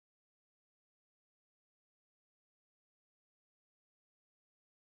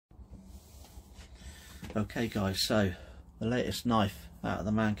Okay guys, so the latest knife out of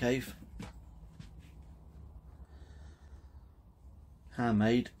the Mancave,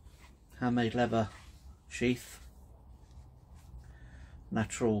 handmade leather sheath,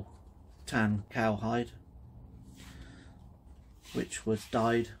 natural tan cowhide, which was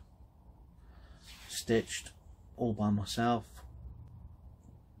dyed, stitched all by myself.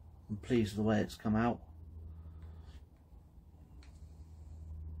 I'm pleased with the way it's come out.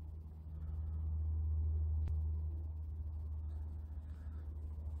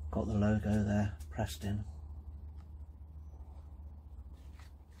 Got the logo there pressed in.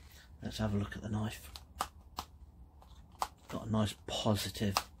 Let's have a look at the knife. Got a nice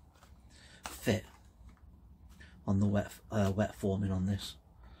positive fit on the wet forming on this,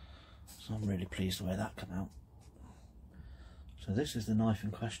 so I'm really pleased the way that came out. So this is the knife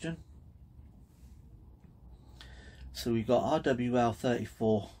in question. So we got RWL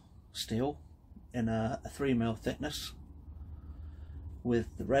 34 steel in a 3mm thickness,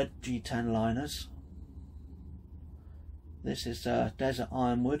 with the red G10 liners. This is desert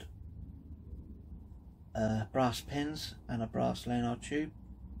ironwood, brass pins and a brass Leonard tube.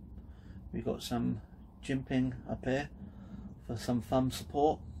 We've got some jimping up here for some thumb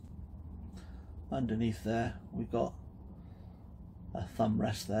support. Underneath there we've got a thumb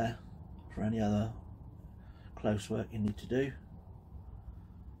rest there for any other close work you need to do.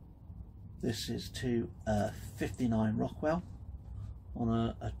 This is to 59 Rockwell on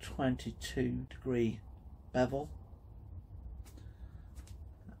a 22-degree bevel,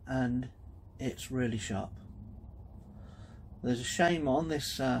 and it's really sharp. There's a shame on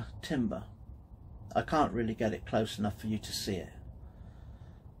this timber, I can't really get it close enough for you to see it,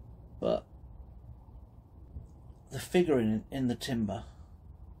 but the figuring in the timber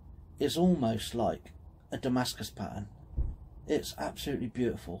is almost like a Damascus pattern. It's absolutely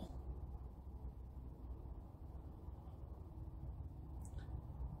beautiful.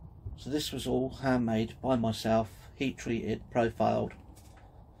 So this was all handmade by myself, heat treated, profiled,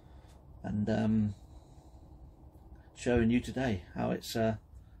 and showing you today how it's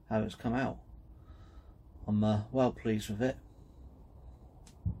come out. I'm well pleased with it.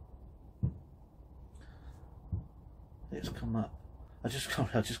 It's come up. I just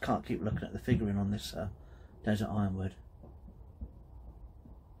can't keep looking at the figuring on this desert ironwood.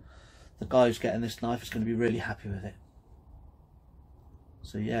 The guy who's getting this knife is going to be really happy with it.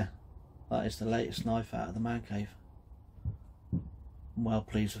 So yeah, that is the latest knife out of the Mancave. I'm well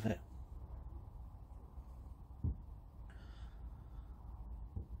pleased with it.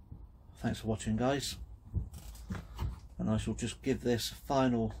 Thanks for watching guys, and I shall just give this a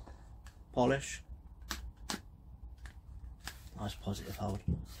final polish. Nice positive hold.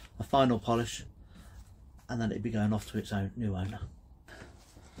 A final polish, and then it'll be going off to its own new owner.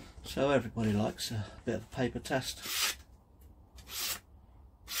 So everybody likes a bit of a paper test.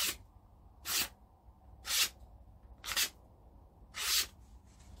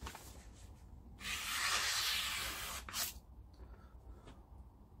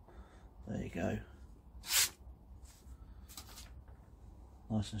 There you go.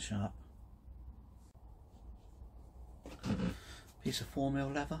 Nice and sharp. Piece of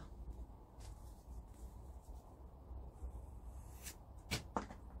 4mm leather.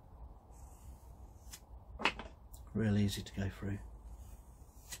 Real easy to go through.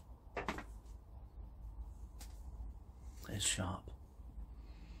 It's sharp.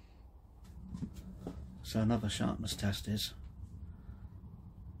 So another sharpness test is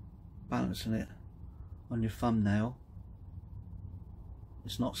balancing it on your thumbnail.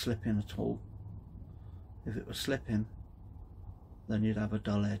 It's not slipping at all. If it was slipping, then you'd have a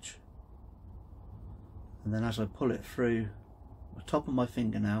dull edge. And then as I pull it through the top of my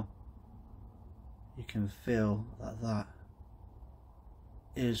fingernail, you can feel that that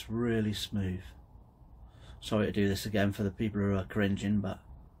is really smooth. Sorry to do this again for the people who are cringing, but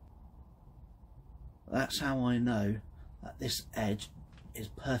that's how I know that this edge is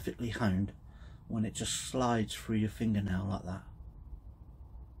perfectly honed, when it just slides through your fingernail like that.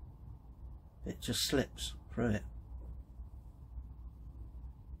 It just slips through it.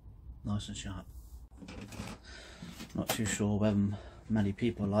 Nice and sharp. Not too sure whether many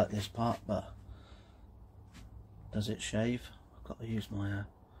people like this part, but does it shave? I've got to use my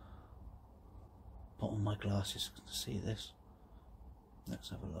bottom of my glasses to see this. Let's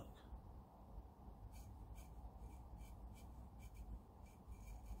have a look.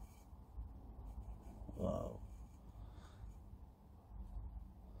 Whoa.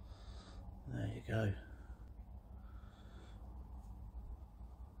 There you go.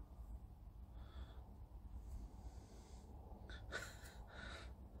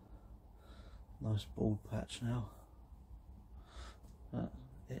 Nice bald patch now, but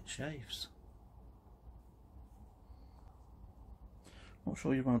it shaves. Not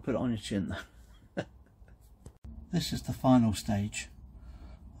sure you want to put it on your chin though. This is the final stage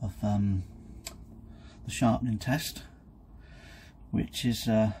of the sharpening test, which is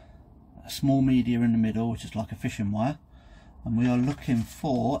a small media in the middle, which is like a fishing wire, and we are looking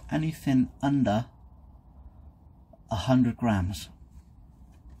for anything under 100 grams.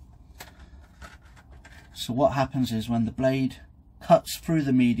 So what happens is when the blade cuts through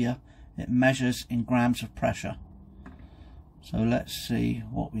the media, it measures in grams of pressure. So let's see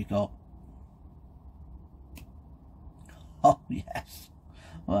what we got. Oh yes.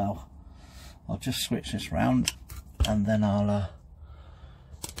 Well, I'll just switch this round and then I'll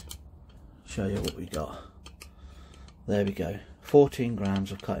show you what we got. There we go, 14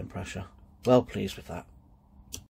 grams of cutting pressure. Well pleased with that.